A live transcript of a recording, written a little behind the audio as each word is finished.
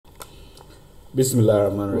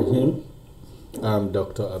Bismillahirrahmanirrahim. I'm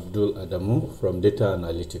Dr. Abdul Adamu from Data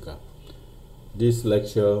Analytica. This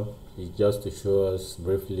lecture is just to show us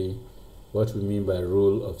briefly what we mean by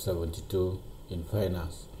Rule of 72 in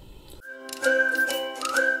finance.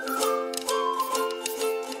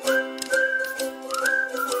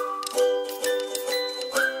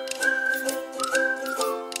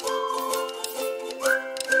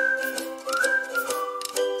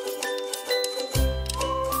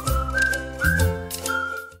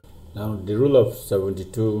 Now, the Rule of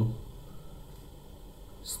 72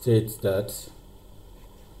 states that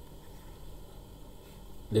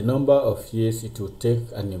the number of years it will take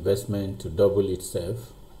an investment to double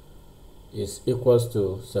itself is equals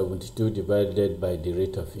to 72 divided by the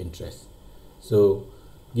rate of interest. So,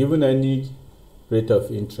 given any rate of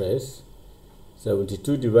interest,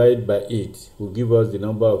 72 divided by 8 will give us the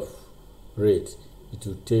number of rate it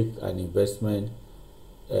will take an investment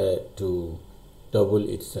to double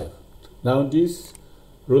itself. Now, this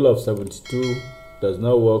rule of 72 does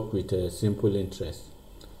not work with a simple interest,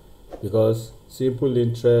 because simple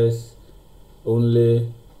interest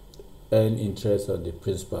only earn interest on the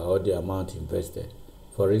principal or the amount invested.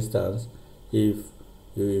 For instance, if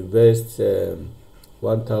you invest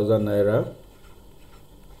 1,000 naira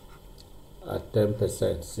at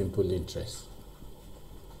 10% simple interest,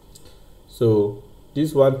 so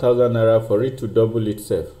this 1,000 naira, for it to double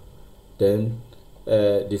itself, then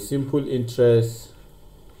the simple interest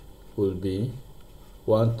will be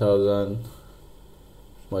 1,000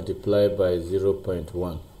 multiplied by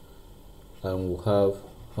 0.1, and we'll have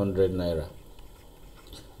 100 naira.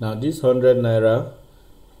 Now this 100 naira,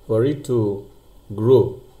 for it to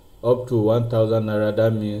grow up to 1,000 naira,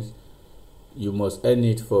 that means you must earn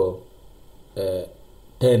it for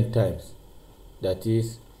 10 times. That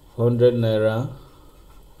is 100 naira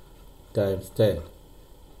times 10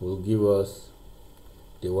 will give us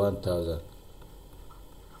the 1,000.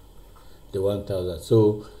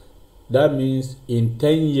 So that means in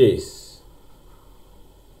 10 years,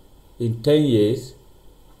 1,000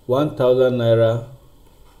 naira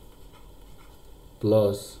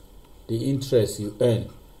plus the interest you earn,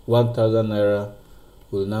 1,000 naira,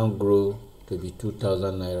 will now grow to be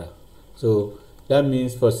 2,000 naira. So that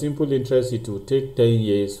means for simple interest, it will take 10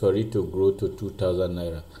 years for it to grow to 2,000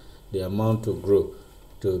 naira. The amount to grow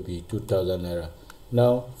to be 2,000 naira.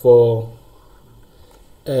 Now, for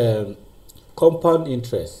compound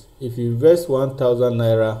interest, if you invest 1,000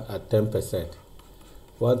 naira at 10%,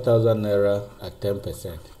 1,000 naira at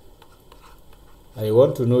 10%, and you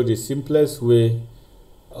want to know the simplest way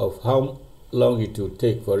of how long it will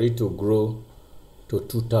take for it to grow to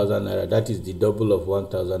 2,000 naira, that is the double of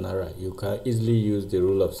 1,000 naira, you can easily use the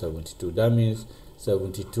rule of 72. That means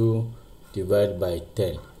 72 divided by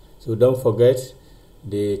 10. So don't forget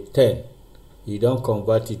the 10. You don't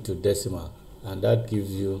convert it to decimal, and that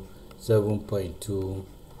gives you 7.2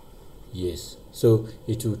 years. So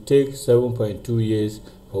it will take 7.2 years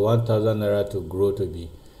for 1,000 naira to grow to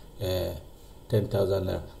be 10,000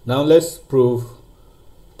 naira. Now let's prove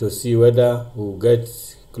to see whether we'll get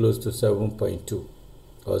close to 7.2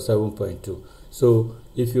 or 7.2. So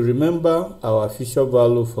if you remember our future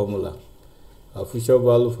value formula, our future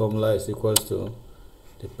value formula is equals to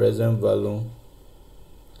the present value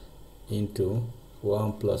into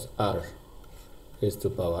 1 plus r raised to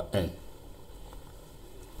power n.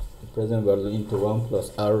 The present value into 1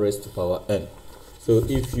 plus r raised to power n. So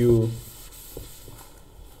if you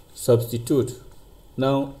substitute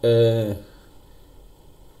now,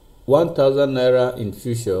 1,000 naira in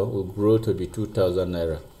future will grow to be 2,000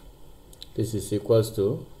 naira. This is equals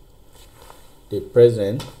to the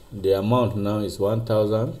present, the amount now is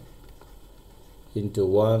 1,000 into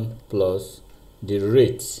 1 plus the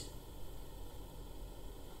rate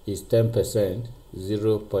is 10%,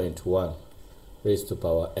 0.1 raised to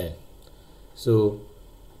power n. So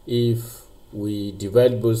if we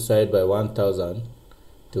divide both sides by 1,000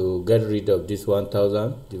 to get rid of this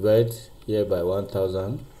 1,000, divide here by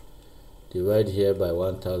 1,000, divide here by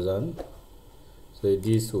 1,000, so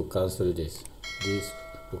this will cancel this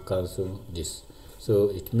will cancel this. So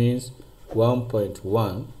it means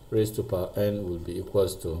 1.1 raised to power n will be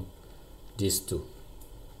equals to this 2,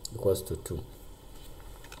 equals to 2.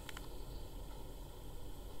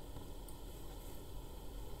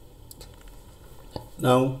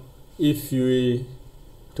 Now, if you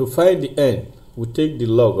to find the n, we take the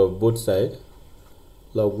log of both sides.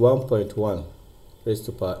 Log 1.1 raised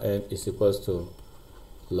to power n is equals to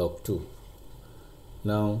log 2.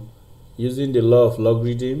 Now, using the law of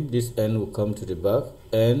logarithm, this n will come to the back.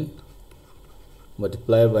 N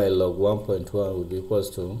multiplied by log 1.1 will be equals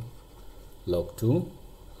to log 2.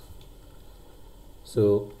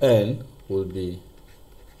 So n will be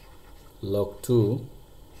log 2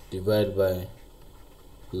 divided by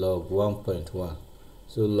log 1.1.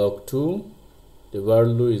 So log 2, the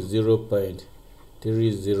value is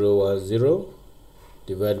 0.3010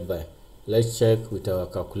 divided by, let's check with our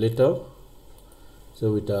calculator.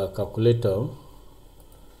 So with our calculator,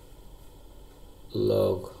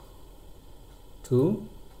 log 2,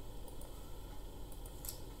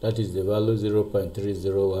 that is the value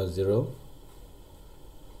 0.3010,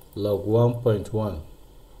 log 1.1,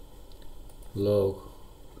 log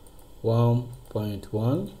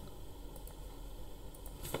 1.1,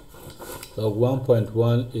 log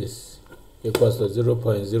 1.1 is equals to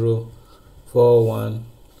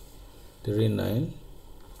 0.04139,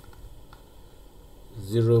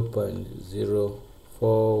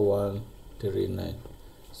 0.04139.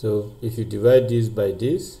 So if you divide this by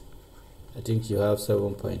this, I think you have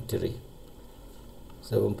 7.3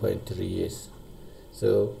 years.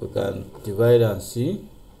 So we can divide and see.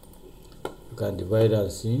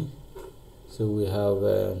 So we have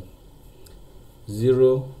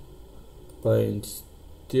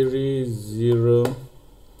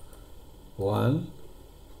 0.301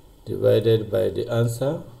 divided by the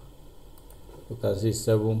answer. You can see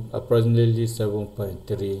approximately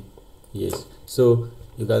 7.3 years. So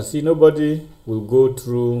you can see nobody will go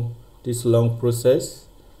through this long process.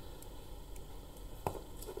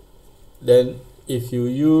 Then if you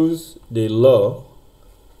use the law,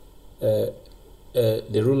 the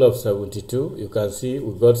rule of 72, you can see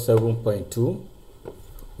we got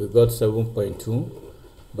 7.2.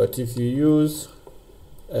 But if you use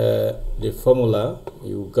the formula,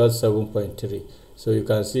 you got 7.3. So you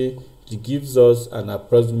can see it gives us an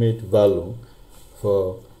approximate value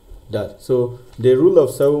for that. So the rule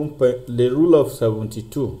of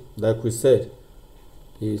 72, like we said,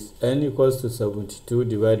 is n equals to 72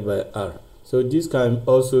 divided by r. So this can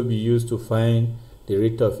also be used to find the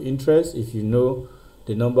rate of interest if you know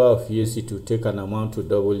the number of years it will take an amount to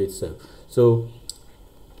double itself. So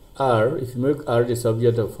r, if you make r the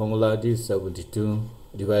subject of formula, this is 72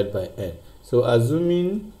 divided by n. So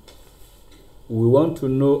assuming we want to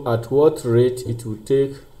know at what rate it will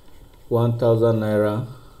take 1,000 naira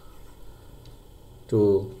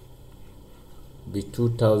to be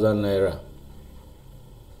 2,000 naira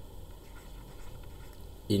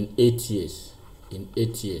in 8 years.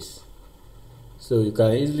 So you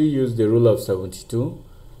can easily use the rule of 72.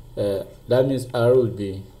 That means r will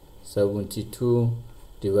be 72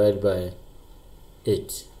 divided by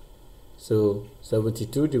 8. So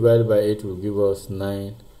 72 divided by 8 will give us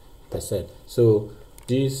 9%. So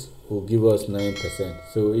this will give us 9%.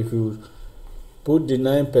 So if you put the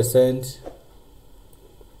 9%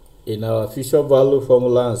 in our future value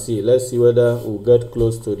formula and see, let's see whether we'll get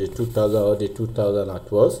close to the 2,000 or the 2,000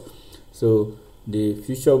 at worst. So the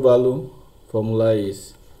future value formula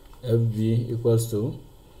is FB equals to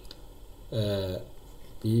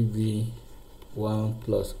PV1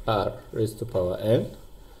 plus R raised to power n.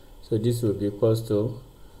 So this will be equals to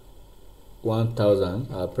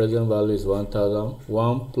 1,000. Our present value is 1,000.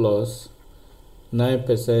 1 plus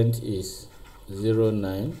 9% is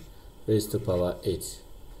 0.9 raised to power 8.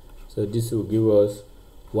 So this will give us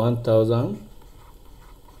 1,000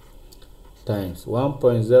 times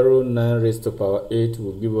 1.09 raised to power 8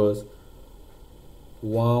 will give us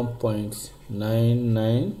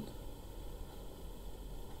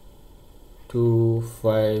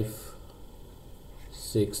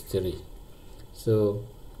 1.992563. So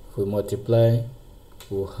if we multiply,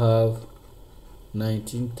 we'll have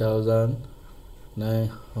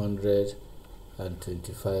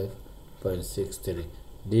 19,925.63.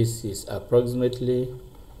 This is approximately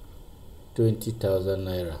 20,000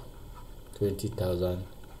 naira. 20,000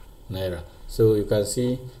 naira. So you can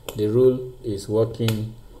see the rule is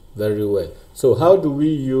working very well. So how do we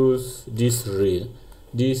use this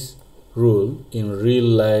rule in real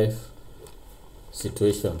life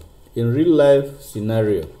situation, in real life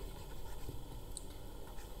scenario,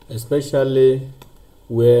 especially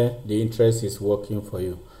where the interest is working for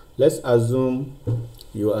you? Let's assume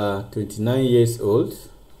you are 29 years old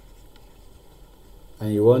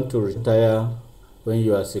and you want to retire when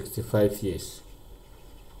you are 65 years.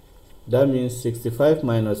 That means 65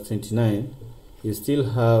 minus 29, you still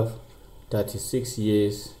have 36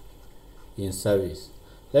 years in service.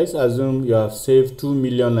 Let's assume you have saved 2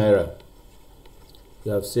 million naira.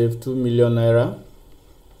 You have saved 2 million naira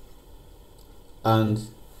and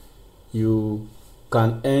you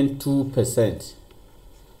can earn 2%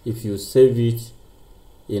 if you save it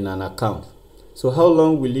in an account. So how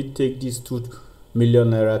long will it take this 2 million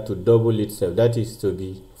naira to double itself? That is to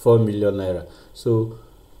be 4 million naira. So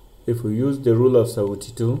if we use the rule of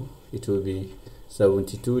 72, it will be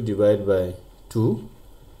 72 divided by 2.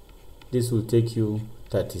 This will take you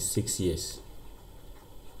 36 years.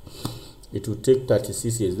 It will take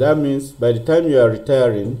 36 years. That means by the time you are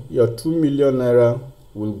retiring, your 2 million naira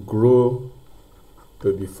will grow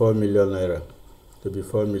to be 4 million naira.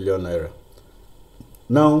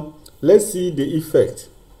 Now, let's see the effect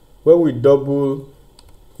when we double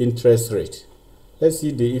interest rate. Let's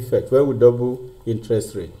see the effect when we double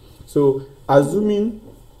interest rate. So, assuming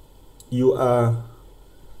you are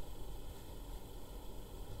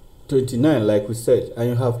 29, like we said, and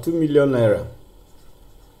you have 2 million naira.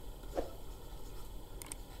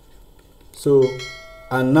 So,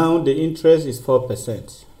 and now the interest is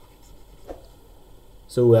 4%.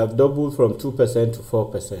 So we have doubled from 2% to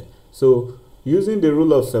 4%. So using the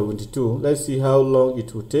rule of 72, let's see how long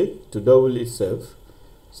it will take to double itself.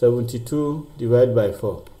 72 divided by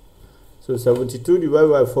 4. So 72 divided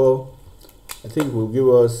by 4, I think will give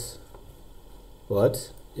us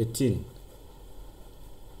what? 18.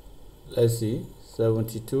 Let's see.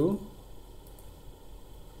 72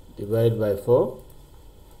 divided by 4.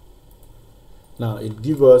 Now it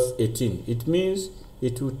gives us 18. It means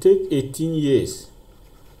it will take 18 years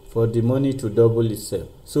for the money to double itself.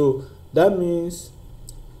 So that means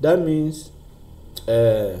by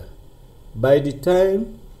the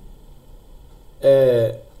time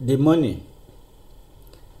the money,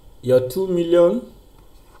 your 2 million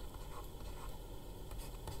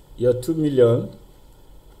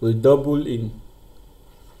will double in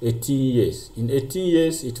 18 years. In 18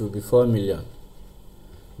 years it will be 4 million.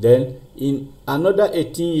 Then in another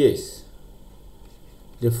 18 years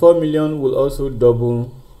the 4 million will also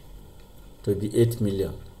double to be 8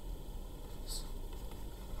 million.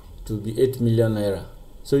 Naira.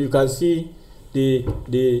 So you can see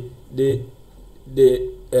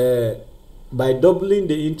by doubling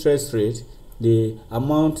the interest rate, the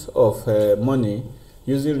amount of money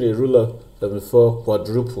using the rule of 74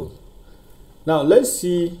 quadruple. Now let's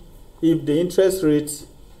see if the interest rate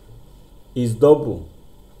is double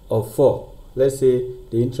of 4. Let's say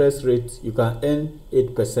the interest rate, you can earn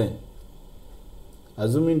 8%.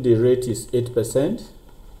 Assuming the rate is 8%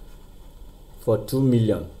 for 2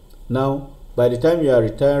 million. Now, by the time you are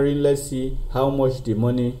retiring, let's see how much the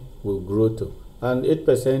money will grow to. And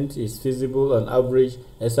 8% is feasible. On average,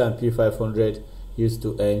 S&P 500 used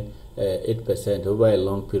to earn 8% over a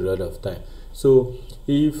long period of time. So,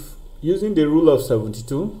 if using the rule of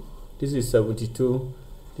 72, this is 72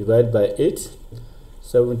 divided by 8.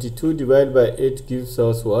 72 divided by 8 gives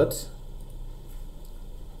us what?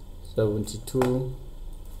 72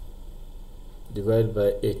 divided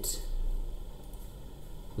by 8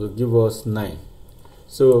 will give us 9.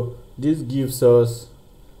 So this gives us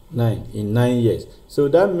 9 in 9 years. So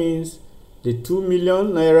that means the 2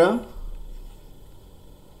 million naira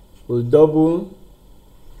will double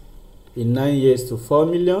in 9 years to 4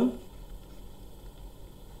 million.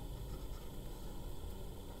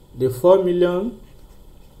 The 4 million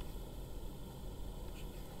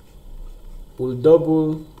will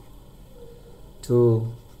double to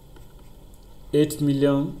 8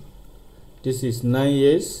 million. This is 9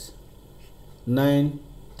 years. 9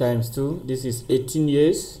 times 2, this is 18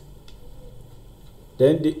 years.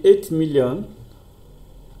 Then the 8 million,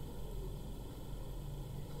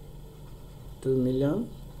 2 million,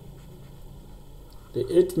 the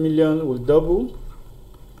 8 million will double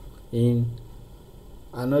in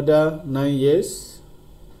another 9 years.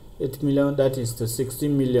 8 million, that is to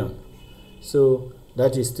 16 million. So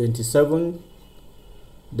that is 27.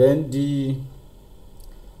 Then the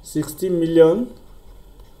 60 million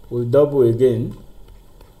will double again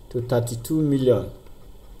to 32 million.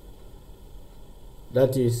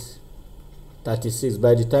 That is 36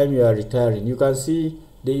 by the time you are retiring. You can see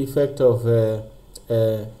the effect of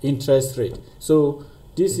interest rate. So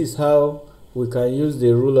this is how we can use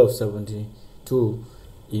the rule of 72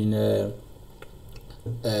 in a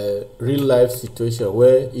real life situation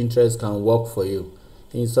where interest can work for you.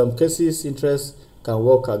 In some cases, interest can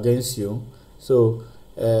work against you. So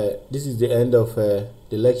this is the end of the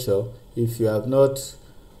lecture. If you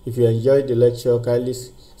enjoyed the lecture, kindly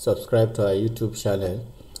subscribe to our YouTube channel,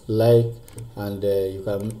 like, and you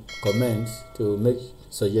can comment to make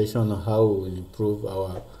suggestion on how we will improve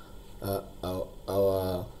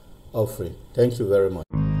our offering. Thank you very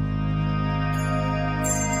much.